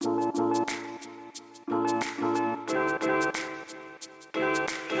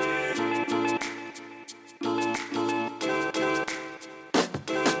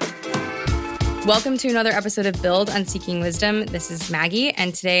Welcome to another episode of Build on Seeking Wisdom. This is Maggie,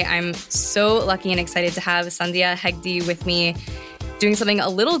 and today I'm so lucky and excited to have Sandhya Hegde with me doing something a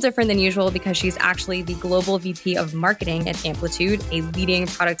little different than usual because she's actually the Global VP of Marketing at Amplitude, a leading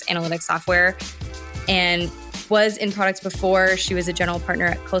product analytics software, and was in products before. She was a general partner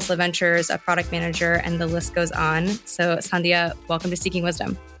at Khosla Ventures, a product manager, and the list goes on. So Sandhya, welcome to Seeking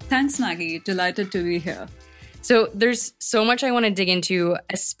Wisdom. Thanks, Maggie. Delighted to be here. So there's so much I want to dig into,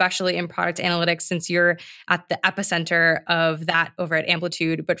 especially in product analytics, since you're at the epicenter of that over at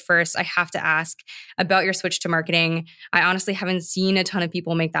Amplitude. But first, I have to ask about your switch to marketing. I honestly haven't seen a ton of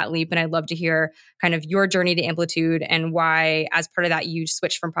people make that leap, and I'd love to hear kind of your journey to Amplitude and why, as part of that, you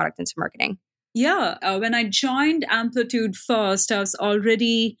switched from product into marketing. Yeah, when I joined Amplitude first, I was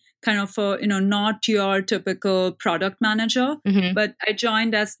already kind of not your typical product manager, but I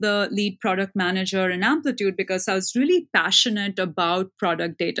joined as the lead product manager in Amplitude because I was really passionate about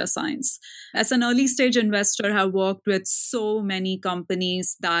product data science. As an early stage investor, I have worked with so many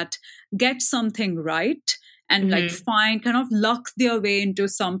companies that get something right and find kind of luck their way into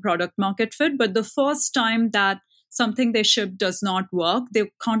some product market fit. But the first time that something they ship does not work, they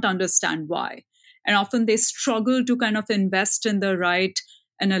can't understand why. And often they struggle to kind of invest in the right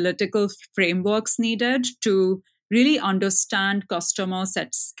analytical frameworks needed to really understand customers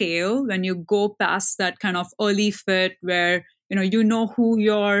at scale. When you go past that kind of early fit where you know who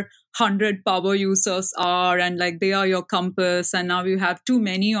your 100 power users are and like they are your compass, and now you have too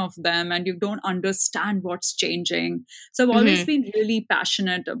many of them and you don't understand what's changing. So I've always been really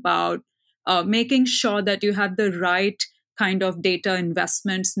passionate about making sure that you have the right kind of data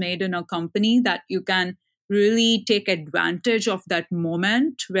investments made in a company, that you can really take advantage of that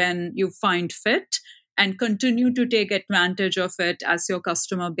moment when you find fit and continue to take advantage of it as your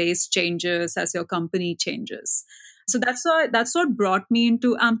customer base changes, as your company changes. So that's what brought me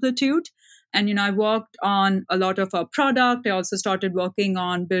into Amplitude. And, I worked on a lot of our product. I also started working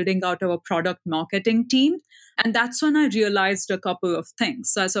on building out our product marketing team. And that's when I realized a couple of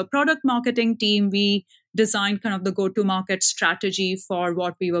things. So as a product marketing team, we designed kind of the go-to-market strategy for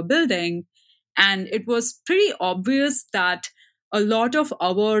what we were building. And it was pretty obvious that a lot of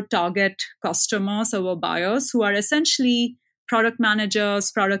our target customers, our buyers, who are essentially product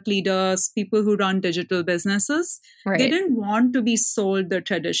managers, product leaders, people who run digital businesses, they didn't want to be sold the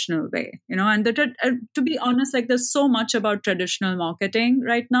traditional way, and to be honest, like there's so much about traditional marketing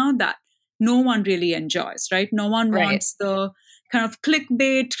right now that no one really enjoys, right? No one wants the kind of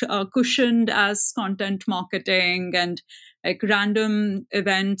clickbait cushioned as content marketing and like random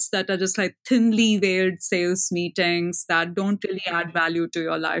events that are just like thinly veiled sales meetings that don't really add value to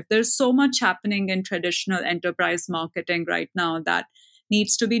your life. There's so much happening in traditional enterprise marketing right now that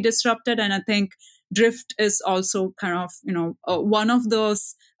needs to be disrupted. And I think Drift is also kind of, one of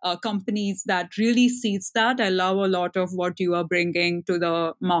those companies that really sees that. I love a lot of what you are bringing to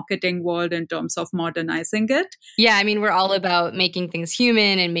the marketing world in terms of modernizing it. Yeah, I mean, we're all about making things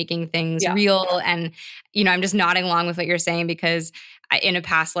human and making things real. And, I'm just nodding along with what you're saying because in a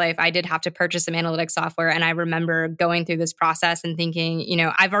past life, I did have to purchase some analytics software. And I remember going through this process and thinking,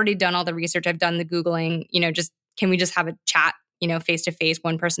 I've already done all the research. I've done the Googling, can we just have a chat, face to face,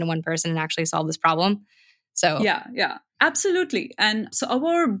 one person to one person and actually solve this problem? So yeah, absolutely. And so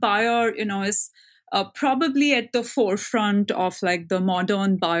our buyer, is probably at the forefront of like the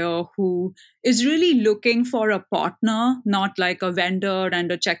modern buyer who is really looking for a partner, not like a vendor and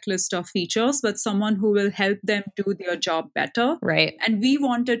a checklist of features, but someone who will help them do their job better. Right. And we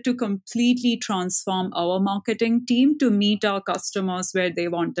wanted to completely transform our marketing team to meet our customers where they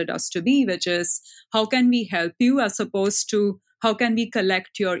wanted us to be, which is how can we help you as opposed to how can we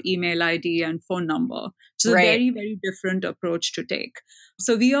collect your email ID and phone number? It's a very, very different approach to take.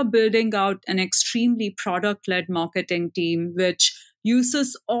 So we are building out an extremely product-led marketing team, which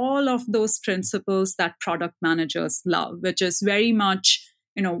uses all of those principles that product managers love, which is very much,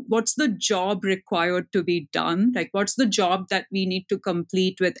 what's the job required to be done? Like, what's the job that we need to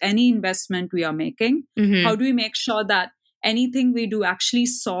complete with any investment we are making? How do we make sure that anything we do actually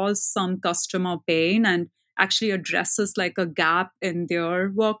solves some customer pain and actually addresses like a gap in their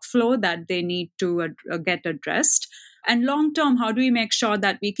workflow that they need to get addressed? And long term, how do we make sure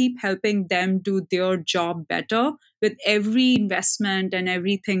that we keep helping them do their job better with every investment and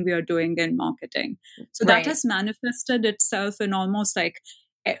everything we are doing in marketing? So that has manifested itself in almost like,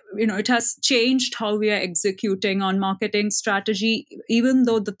 it has changed how we are executing on marketing strategy, even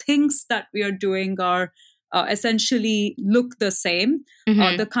though the things that we are doing are essentially look the same.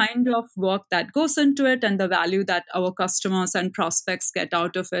 The kind of work that goes into it and the value that our customers and prospects get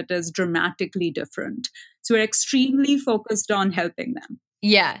out of it is dramatically different. So we're extremely focused on helping them.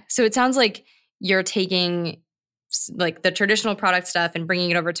 Yeah. So it sounds like you're taking like the traditional product stuff and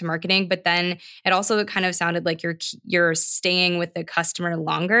bringing it over to marketing, but then it also kind of sounded like you're staying with the customer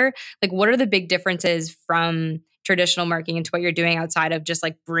longer. Like, what are the big differences from traditional marketing into what you're doing outside of just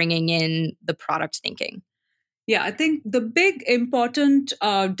like bringing in the product thinking? Yeah, I think the big important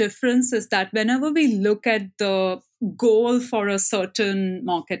difference is that whenever we look at the goal for a certain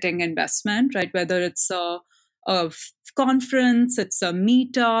marketing investment, right, whether it's a conference, it's a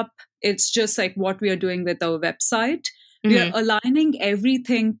meetup, it's just like what we are doing with our website, we are aligning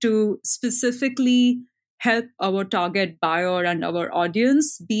everything to specifically help our target buyer and our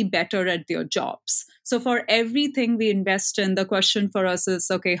audience be better at their jobs. So for everything we invest in, the question for us is,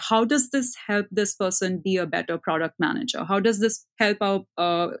 okay, how does this help this person be a better product manager? How does this help out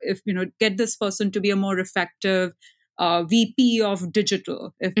get this person to be a more effective VP of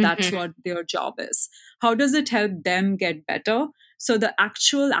digital, if that's what their job is? How does it help them get better? So the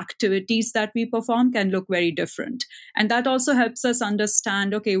actual activities that we perform can look very different. And that also helps us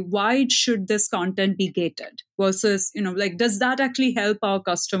understand, okay, why should this content be gated versus, like, does that actually help our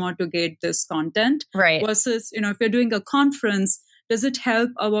customer to gate this content? Right. Versus, if you're doing a conference, does it help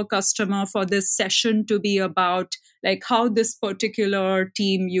our customer for this session to be about like how this particular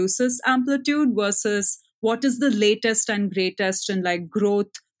team uses Amplitude versus what is the latest and greatest in like growth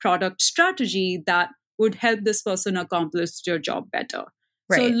product strategy that would help this person accomplish your job better.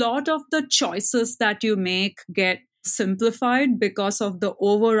 Right. So a lot of the choices that you make get simplified because of the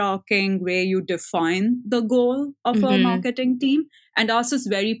overarching way you define the goal of our marketing team. And ours is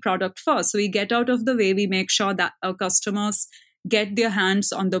very product first. So we get out of the way, we make sure that our customers get their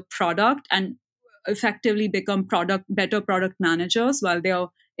hands on the product and effectively become better product managers while they are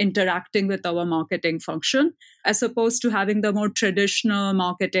interacting with our marketing function, as opposed to having the more traditional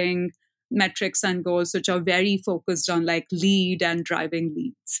marketing metrics and goals, which are very focused on like lead and driving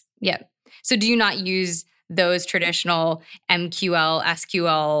leads. Yeah. So do you not use those traditional MQL,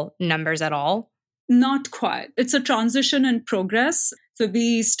 SQL numbers at all? Not quite. It's a transition in progress. So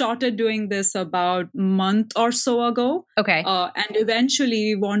we started doing this about a month or so ago. Okay. And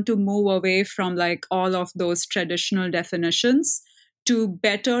eventually we want to move away from like all of those traditional definitions to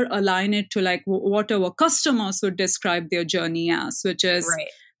better align it to like what our customers would describe their journey as, which is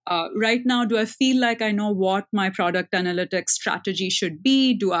right now, do I feel like I know what my product analytics strategy should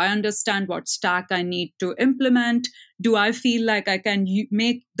be? Do I understand what stack I need to implement? Do I feel like I can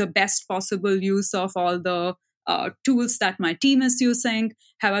make the best possible use of all the tools that my team is using?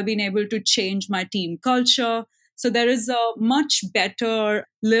 Have I been able to change my team culture? So there is a much better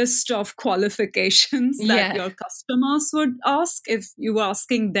list of qualifications that your customers would ask if you were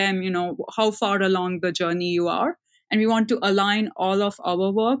asking them, how far along the journey you are. And we want to align all of our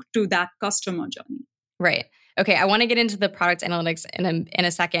work to that customer journey. Right. Okay. I want to get into the product analytics in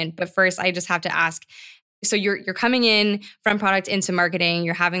a second, but first I just have to ask. So you're coming in from product into marketing.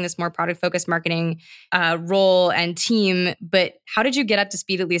 You're having this more product focused marketing role and team. But how did you get up to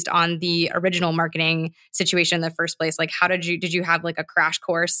speed, at least on the original marketing situation in the first place? Like, how did you have like a crash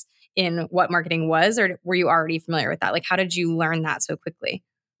course in what marketing was, or were you already familiar with that? Like, how did you learn that so quickly?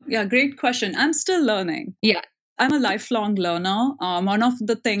 Yeah, great question. I'm still learning. Yeah. I'm a lifelong learner. One of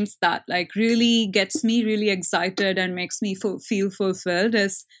the things that like really gets me really excited and makes me feel fulfilled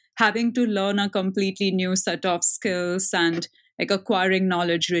is having to learn a completely new set of skills and like acquiring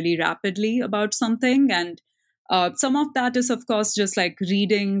knowledge really rapidly about something. And some of that is, of course, just like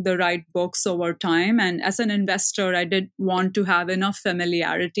reading the right books over time. And as an investor, I did want to have enough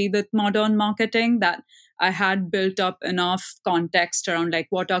familiarity with modern marketing that I had built up enough context around like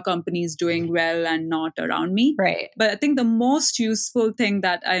what are companies doing well and not around me. Right. But I think the most useful thing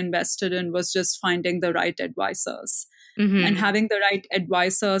that I invested in was just finding the right advisors. And having the right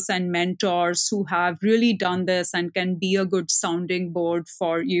advisors and mentors who have really done this and can be a good sounding board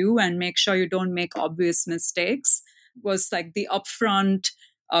for you and make sure you don't make obvious mistakes was like the upfront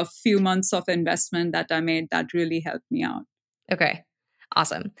a few months of investment that I made that really helped me out. Okay.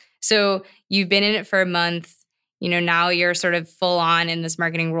 Awesome. So you've been in it for a month. Now you're sort of full on in this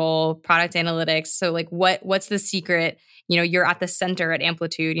marketing role, product analytics. So like what's the secret? You're at the center at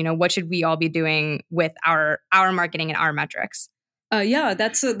Amplitude. What should we all be doing with our marketing and our metrics? Yeah,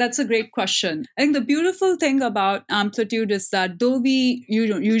 that's a great question. I think the beautiful thing about Amplitude is that though we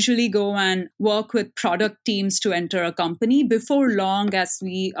usually go and work with product teams to enter a company, before long as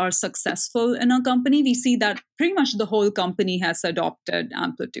we are successful in a company, we see that pretty much the whole company has adopted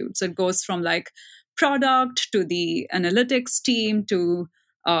Amplitude. So it goes from like product to the analytics team to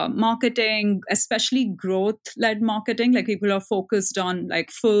marketing, especially growth-led marketing. Like people are focused on like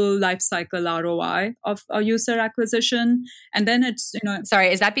full life cycle ROI of a user acquisition. And then it's,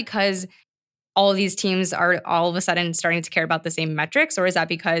 Sorry, is that because all of these teams are all of a sudden starting to care about the same metrics, or is that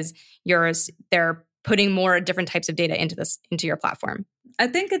because they're putting more different types of data into your platform? I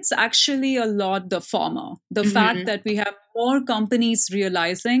think it's actually a lot the former. The fact that we have more companies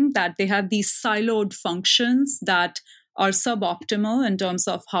realizing that they have these siloed functions that are suboptimal in terms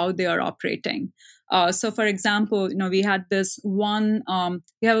of how they are operating. So, for example, we had this one,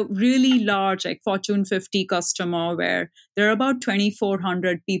 we have a really large, like Fortune 50 customer where there are about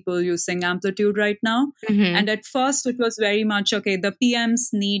 2,400 people using Amplitude right now. And at first, it was very much, okay, the PMs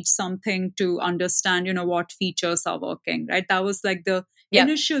need something to understand, what features are working, right? That was like the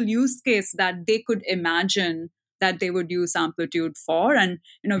initial use case that they could imagine that they would use Amplitude for, and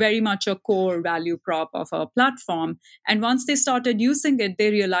very much a core value prop of our platform. And once they started using it,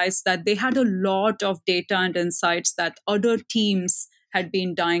 they realized that they had a lot of data and insights that other teams had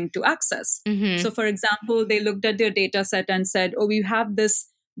been dying to access. So, for example, they looked at their data set and said, oh, we have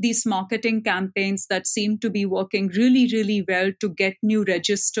these marketing campaigns that seem to be working really, really well to get new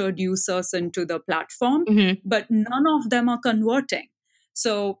registered users into the platform, but none of them are converting.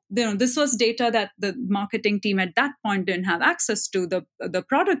 So, this was data that the marketing team at that point didn't have access to, the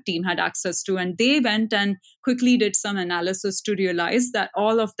product team had access to, and they went and quickly did some analysis to realize that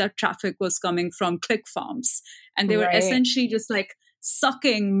all of that traffic was coming from click farms. And they were essentially just like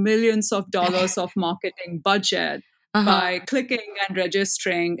sucking millions of dollars of marketing budget by clicking and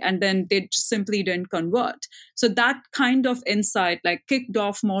registering, and then they just simply didn't convert. So that kind of insight like kicked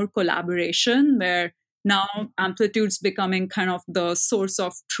off more collaboration, where now Amplitude's becoming kind of the source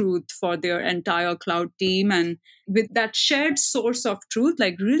of truth for their entire cloud team. And with that shared source of truth,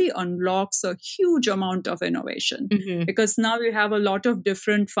 like really unlocks a huge amount of innovation, because now you have a lot of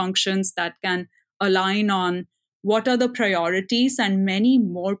different functions that can align on what are the priorities, and many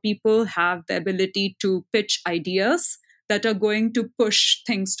more people have the ability to pitch ideas that are going to push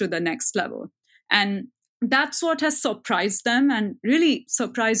things to the next level. And that's what has surprised them and really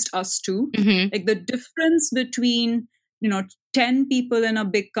surprised us too. Like the difference between, 10 people in a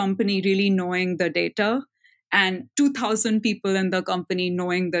big company really knowing the data and 2,000 people in the company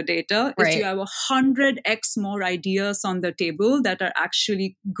knowing the data is you have 100x more ideas on the table that are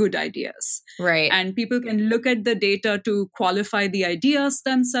actually good ideas. Right. And people can look at the data to qualify the ideas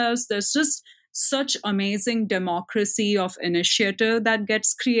themselves. There's just such amazing democracy of initiative that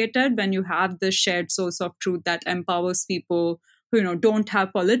gets created when you have this shared source of truth that empowers people who don't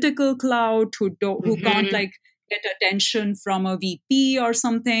have political clout, who can't like get attention from a VP or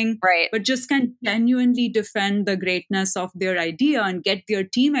something, but just can genuinely defend the greatness of their idea and get their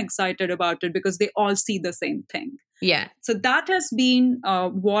team excited about it because they all see the same thing. Yeah. So that has been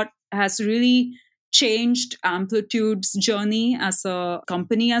what has really changed Amplitude's journey as a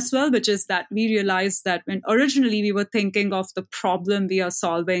company as well, which is that we realized that when originally we were thinking of the problem we are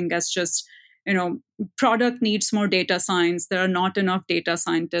solving as just, product needs more data science. There are not enough data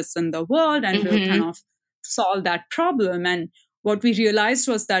scientists in the world, and we'll kind of solve that problem. And what we realized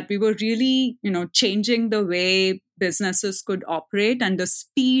was that we were really, changing the way businesses could operate and the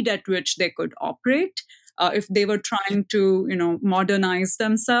speed at which they could operate. If they were trying to, modernize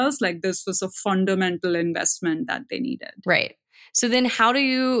themselves, like this was a fundamental investment that they needed. Right. So then how do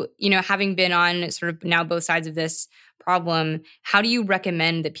you, having been on sort of now both sides of this problem, how do you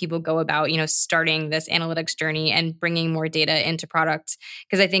recommend that people go about, starting this analytics journey and bringing more data into products?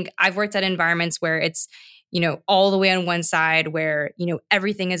 Because I think I've worked at environments where it's, all the way on one side where,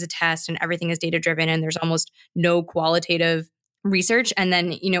 everything is a test and everything is data driven and there's almost no qualitative research. And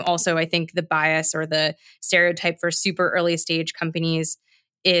then, also I think the bias or the stereotype for super early stage companies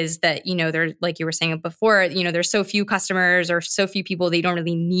is that, they're like you were saying before, there's so few customers or so few people, they don't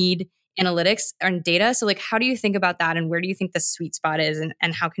really need analytics and data. So like, how do you think about that? And where do you think the sweet spot is?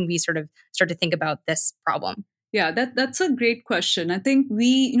 And how can we sort of start to think about this problem? Yeah, that's a great question. I think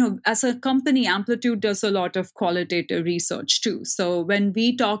we, as a company, Amplitude does a lot of qualitative research too. So when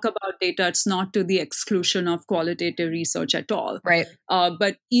we talk about data, it's not to the exclusion of qualitative research at all. Right.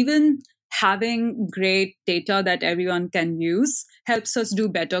 But even having great data that everyone can use helps us do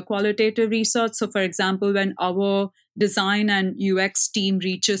better qualitative research. So, for example, when our design and UX team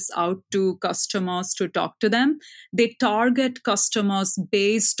reaches out to customers to talk to them, they target customers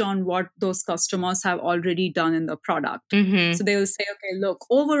based on what those customers have already done in the product. So they will say, okay, look,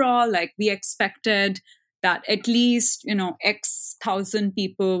 overall, like we expected that at least, X thousand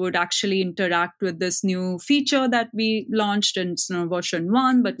people would actually interact with this new feature that we launched in version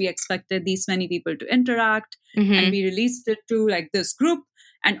 1, but we expected these many people to interact. And we released it to like this group,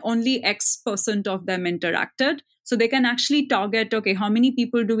 and only X% of them interacted. So they can actually target, okay, how many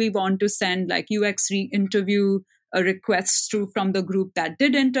people do we want to send like UX interview requests through from the group that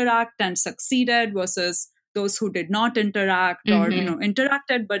did interact and succeeded versus those who did not interact or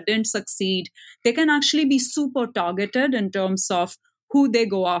interacted but didn't succeed. They can actually be super targeted in terms of who they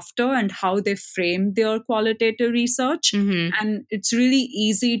go after and how they frame their qualitative research. And it's really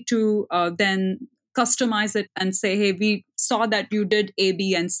easy to then customize it and say, hey, we saw that you did A,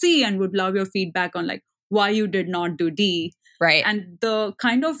 B, and C and would love your feedback on like why you did not do D. Right. And the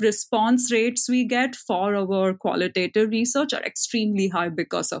kind of response rates we get for our qualitative research are extremely high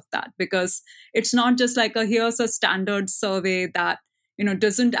because of that. Because it's not just like here's a standard survey that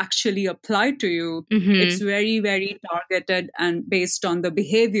doesn't actually apply to you. It's very, very targeted and based on the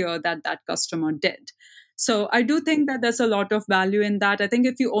behavior that that customer did. So I do think that there's a lot of value in that. I think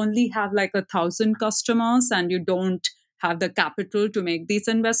if you only have like 1,000 customers and you don't have the capital to make these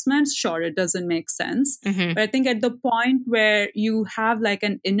investments, sure, it doesn't make sense. But I think at the point where you have like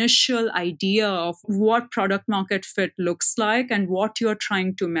an initial idea of what product market fit looks like and what you're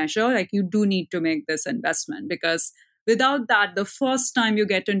trying to measure, like you do need to make this investment, because without that, the first time you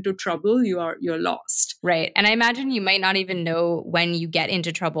get into trouble, you're lost. Right. And I imagine you might not even know when you get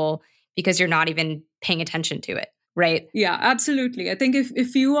into trouble because you're not even paying attention to it. Right. Yeah, absolutely. I think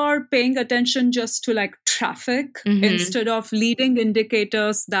if you are paying attention just to like traffic instead of leading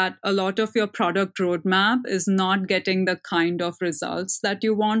indicators that a lot of your product roadmap is not getting the kind of results that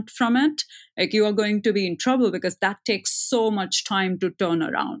you want from it, like you are going to be in trouble because that takes so much time to turn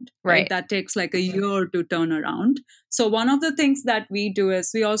around. Right. That takes like a year to turn around. So one of the things that we do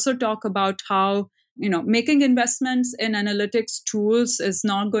is we also talk about how making investments in analytics tools is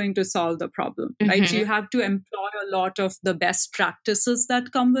not going to solve the problem, right? So you have to employ a lot of the best practices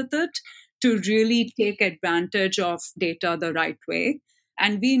that come with it to really take advantage of data the right way.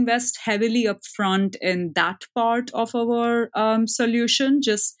 And we invest heavily upfront in that part of our solution,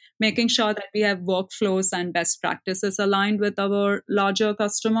 just making sure that we have workflows and best practices aligned with our larger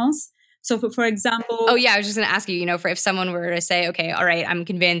customers. So for example... Oh, yeah, I was just going to ask you, for if someone were to say, okay, all right, I'm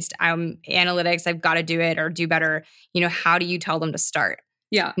convinced I'm analytics, I've got to do it or do better, how do you tell them to start?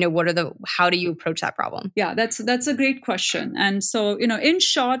 Yeah. How do you approach that problem? Yeah, that's a great question. And so, in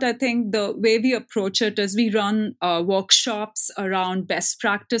short, I think the way we approach it is we run workshops around best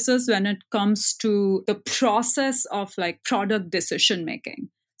practices when it comes to the process of like product decision making,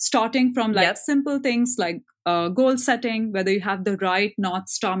 starting from like simple things like goal setting, whether you have the right North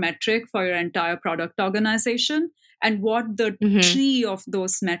Star metric for your entire product organization and what the tree of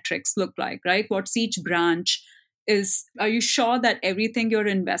those metrics look like, right? What's each branch? Are you sure that everything you're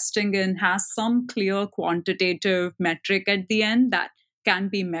investing in has some clear quantitative metric at the end that can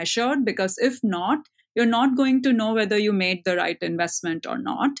be measured? Because if not, you're not going to know whether you made the right investment or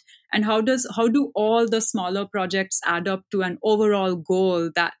not. And how do all the smaller projects add up to an overall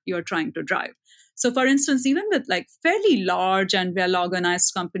goal that you're trying to drive? So for instance, even with like fairly large and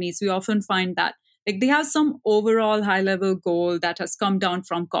well-organized companies, we often find that like they have some overall high-level goal that has come down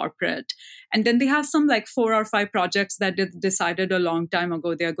from corporate. And then they have some like 4 or 5 projects that they decided a long time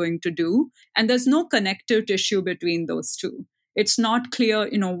ago they're going to do. And there's no connective tissue between those two. It's not clear,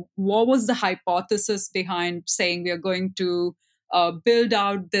 what was the hypothesis behind saying we are going to build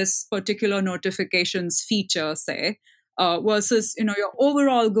out this particular notifications feature, say, versus, your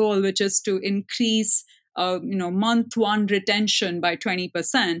overall goal, which is to increase, month one retention by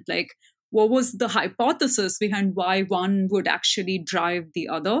 20%. Like, what was the hypothesis behind why one would actually drive the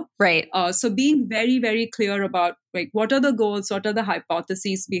other? Right. So being very, very clear about like what are the goals, what are the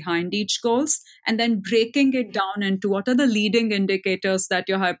hypotheses behind each goals, and then breaking it down into what are the leading indicators that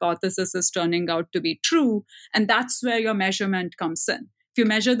your hypothesis is turning out to be true. And that's where your measurement comes in. If you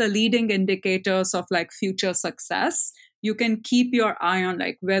measure the leading indicators of like future success, you can keep your eye on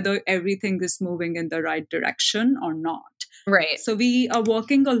like whether everything is moving in the right direction or not. Right. So we are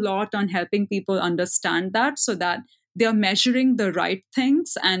working a lot on helping people understand that so that they're measuring the right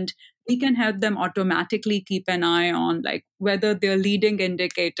things, and we can help them automatically keep an eye on like whether their leading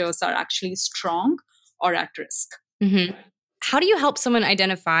indicators are actually strong or at risk. How do you help someone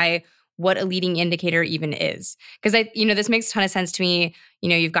identify what a leading indicator even is? Because this makes a ton of sense to me.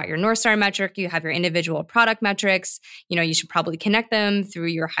 You've got your North Star metric, you have your individual product metrics, you should probably connect them through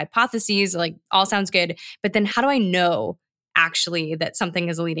your hypotheses, like all sounds good. But then how do I know actually that something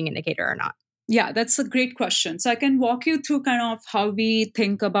is a leading indicator or not? Yeah, that's a great question. So I can walk you through kind of how we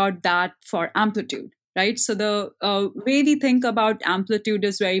think about that for Amplitude, right? So the way we think about Amplitude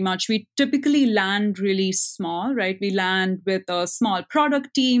is very much, we typically land really small, right? We land with a small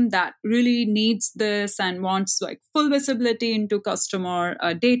product team that really needs this and wants like full visibility into customer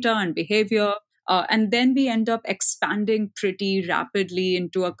data and behavior. And then we end up expanding pretty rapidly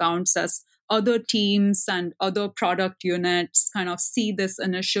into accounts as other teams and other product units kind of see this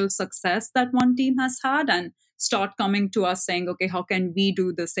initial success that one team has had and start coming to us saying, okay, how can we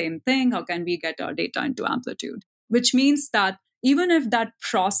do the same thing? How can we get our data into Amplitude? Which means that even if that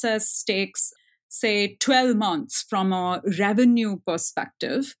process takes, say, 12 months from a revenue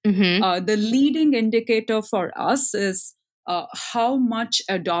perspective, the leading indicator for us is how much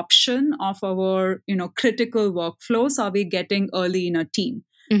adoption of our critical workflows are we getting early in a team.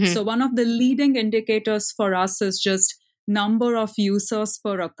 So one of the leading indicators for us is just number of users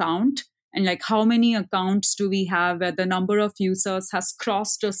per account, and like how many accounts do we have where the number of users has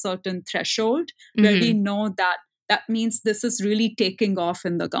crossed a certain threshold where we know that means this is really taking off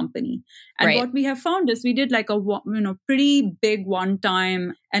in the company. And what we have found is we did like a pretty big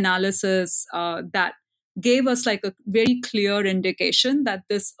one-time analysis that gave us like a very clear indication that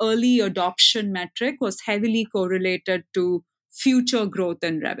this early adoption metric was heavily correlated to future growth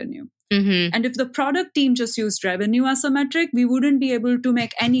in revenue. And if the product team just used revenue as a metric, we wouldn't be able to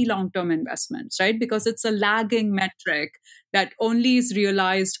make any long-term investments, right? Because it's a lagging metric that only is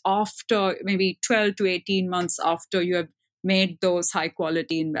realized after maybe 12 to 18 months after you have made those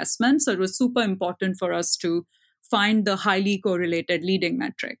high-quality investments. So it was super important for us to find the highly correlated leading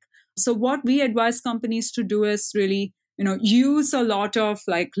metric. So what we advise companies to do is really use a lot of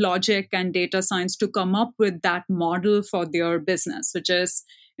like logic and data science to come up with that model for their business, which is,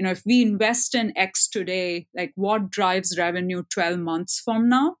 if we invest in X today, like what drives revenue 12 months from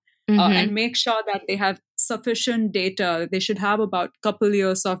now, and make sure that they have sufficient data. They should have about a couple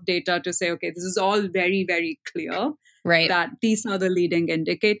years of data to say, okay, this is all very, very clear, right? That these are the leading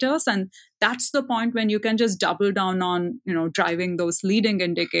indicators. And that's the point when you can just double down on, driving those leading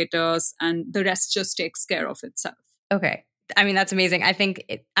indicators, and the rest just takes care of itself. Okay. I mean, that's amazing. I think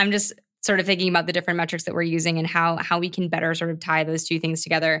I'm just sort of thinking about the different metrics that we're using and how we can better sort of tie those two things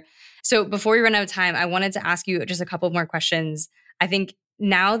together. So before we run out of time, I wanted to ask you just a couple more questions. I think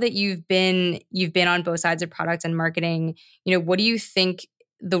now that you've been on both sides of product and marketing, what do you think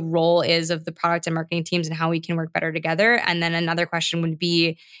the role is of the product and marketing teams and how we can work better together? And then another question would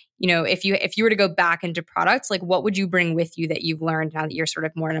be, if you were to go back into products, like what would you bring with you that you've learned now that you're sort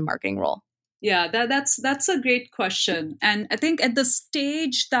of more in a marketing role? Yeah, that's a great question. And I think at the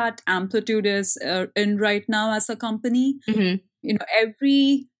stage that Amplitude is in right now as a company,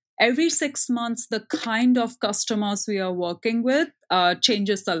 every 6 months, the kind of customers we are working with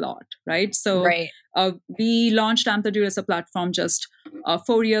changes a lot, right? So we launched Amplitude as a platform just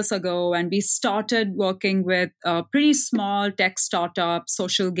 4 years ago, and we started working with pretty small tech startups,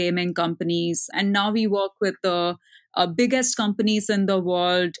 social gaming companies, and now we work with the biggest companies in the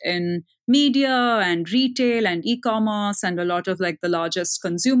world in media and retail and e-commerce and a lot of like the largest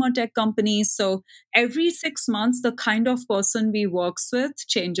consumer tech companies. So every 6 months, the kind of person we works with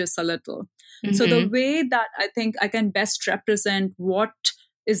changes a little. So the way that I think I can best represent what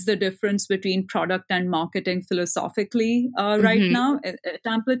is the difference between product and marketing philosophically right now at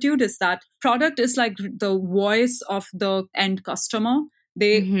Amplitude is that product is like the voice of the end customer.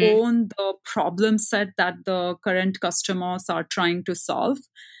 They own the problem set that the current customers are trying to solve.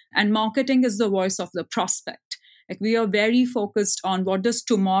 And marketing is the voice of the prospect. Like we are very focused on what does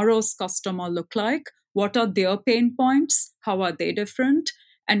tomorrow's customer look like? What are their pain points? How are they different?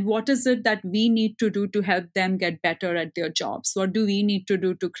 And what is it that we need to do to help them get better at their jobs? What do we need to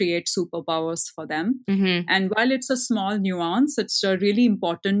do to create superpowers for them? And while it's a small nuance, it's a really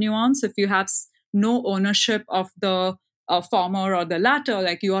important nuance. If you have no ownership of the former or the latter,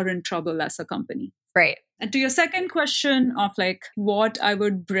 like you are in trouble as a company. Right. And to your second question of like what I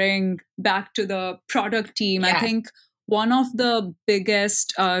would bring back to the product team, I think one of the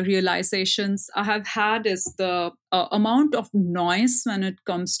biggest realizations I have had is the amount of noise when it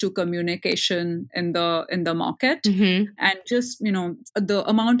comes to communication in the market, and just the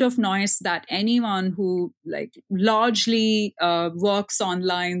amount of noise that anyone who like largely works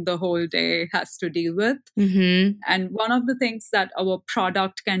online the whole day has to deal with. And one of the things that our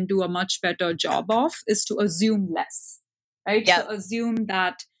product can do a much better job of is to assume less, right? So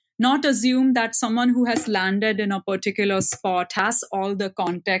not assume that someone who has landed in a particular spot has all the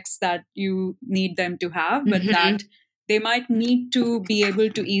context that you need them to have, but that they might need to be able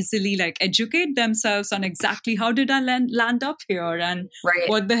to easily like educate themselves on exactly how did I land up here and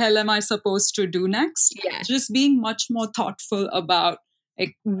what the hell am I supposed to do next? So just being much more thoughtful about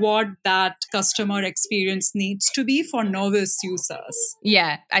like what that customer experience needs to be for novice users.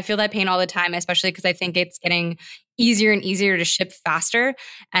 Yeah, I feel that pain all the time, especially because I think it's getting easier and easier to ship faster.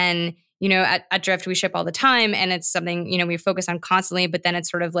 And at Drift, we ship all the time and it's something, we focus on constantly, but then it's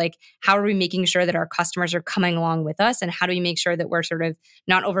sort of like, how are we making sure that our customers are coming along with us? And how do we make sure that we're sort of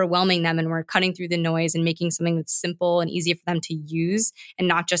not overwhelming them and we're cutting through the noise and making something that's simple and easy for them to use and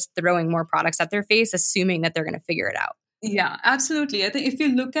not just throwing more products at their face, assuming that they're going to figure it out. Yeah, absolutely. I think if you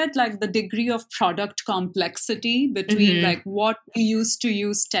look at like the degree of product complexity between like what we used to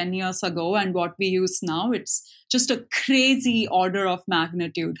use 10 years ago and what we use now, it's just a crazy order of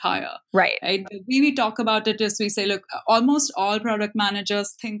magnitude higher. Right. The way we talk about it is we say, look, almost all product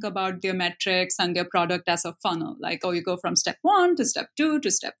managers think about their metrics and their product as a funnel. Like, oh, you go from step 1 to step 2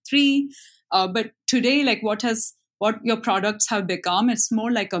 to step 3. But today, like what your products have become, it's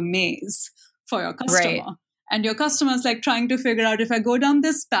more like a maze for your customer. Right. And your customer's like trying to figure out, if I go down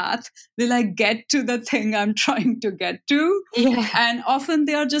this path, will I get to the thing I'm trying to get to? Yeah. And often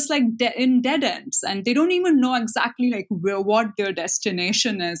they are just like in dead ends and they don't even know exactly like what their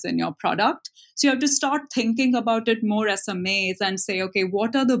destination is in your product. So you have to start thinking about it more as a maze and say, okay,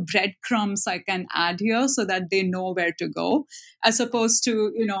 what are the breadcrumbs I can add here so that they know where to go? As opposed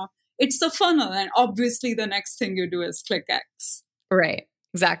to, it's a funnel and obviously the next thing you do is click X. Right.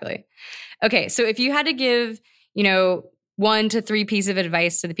 Exactly. Okay. So if you had to give, 1 to 3 pieces of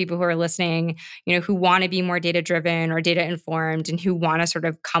advice to the people who are listening, who want to be more data driven or data informed and who want to sort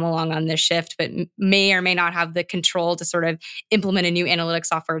of come along on this shift, but may or may not have the control to sort of implement a new analytics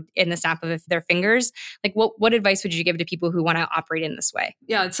software in the snap of their fingers, like what advice would you give to people who want to operate in this way?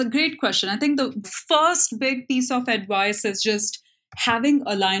 Yeah, it's a great question. I think the first big piece of advice is just having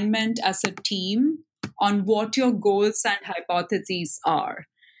alignment as a team on what your goals and hypotheses are.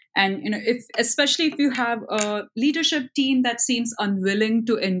 And, especially if you have a leadership team that seems unwilling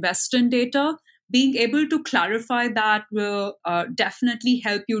to invest in data, being able to clarify that will definitely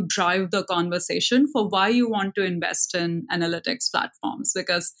help you drive the conversation for why you want to invest in analytics platforms,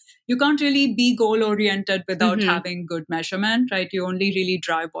 because you can't really be goal-oriented without having good measurement, right? You only really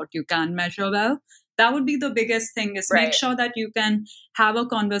drive what you can measure well. That would be the biggest thing, is make sure that you can have a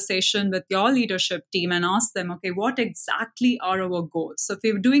conversation with your leadership team and ask them, okay, what exactly are our goals? So if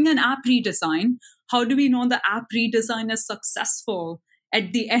we're doing an app redesign, how do we know the app redesign is successful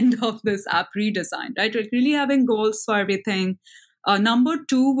at the end of this app redesign, right? Like really having goals for everything. Number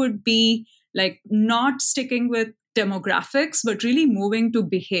 2 would be like not sticking with demographics, but really moving to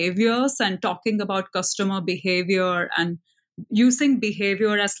behaviors and talking about customer behavior and using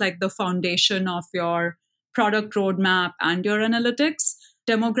behavior as like the foundation of your product roadmap and your analytics.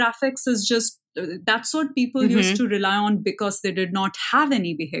 Demographics is just, that's what people used to rely on because they did not have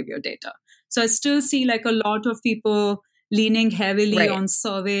any behavior data. So I still see like a lot of people leaning heavily on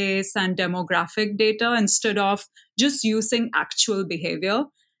surveys and demographic data instead of just using actual behavior.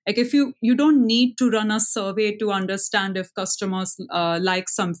 Like if you don't need to run a survey to understand if customers like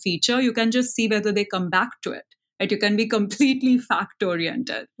some feature, you can just see whether they come back to it. Right? You can be completely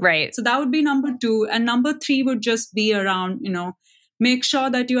fact-oriented. Right. So that would be number 2. And number 3 would just be around, make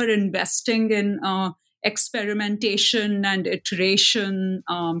sure that you are investing in experimentation and iteration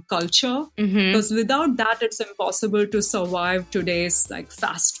culture. Because without that, it's impossible to survive today's like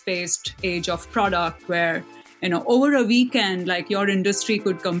fast-paced age of product where, over a weekend, like your industry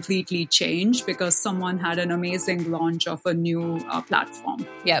could completely change because someone had an amazing launch of a new platform.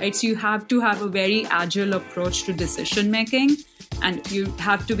 Right? So you have to have a very agile approach to decision making, and you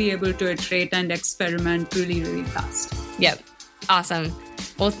have to be able to iterate and experiment really, really fast. Yep. Awesome.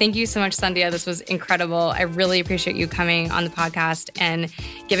 Well, thank you so much, Sandhya. This was incredible. I really appreciate you coming on the podcast and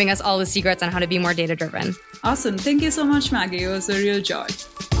giving us all the secrets on how to be more data-driven. Awesome. Thank you so much, Maggie. It was a real joy.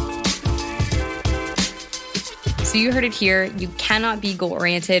 So you heard it here. You cannot be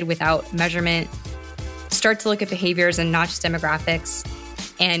goal-oriented without measurement. Start to look at behaviors and not just demographics.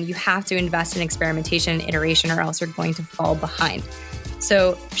 And you have to invest in experimentation and iteration or else you're going to fall behind.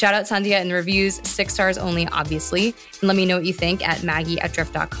 So shout out Sandhya in the reviews, 6 stars only, obviously. And let me know what you think at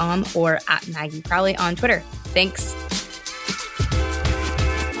maggie@drift.com or at Maggie Crowley on Twitter. Thanks.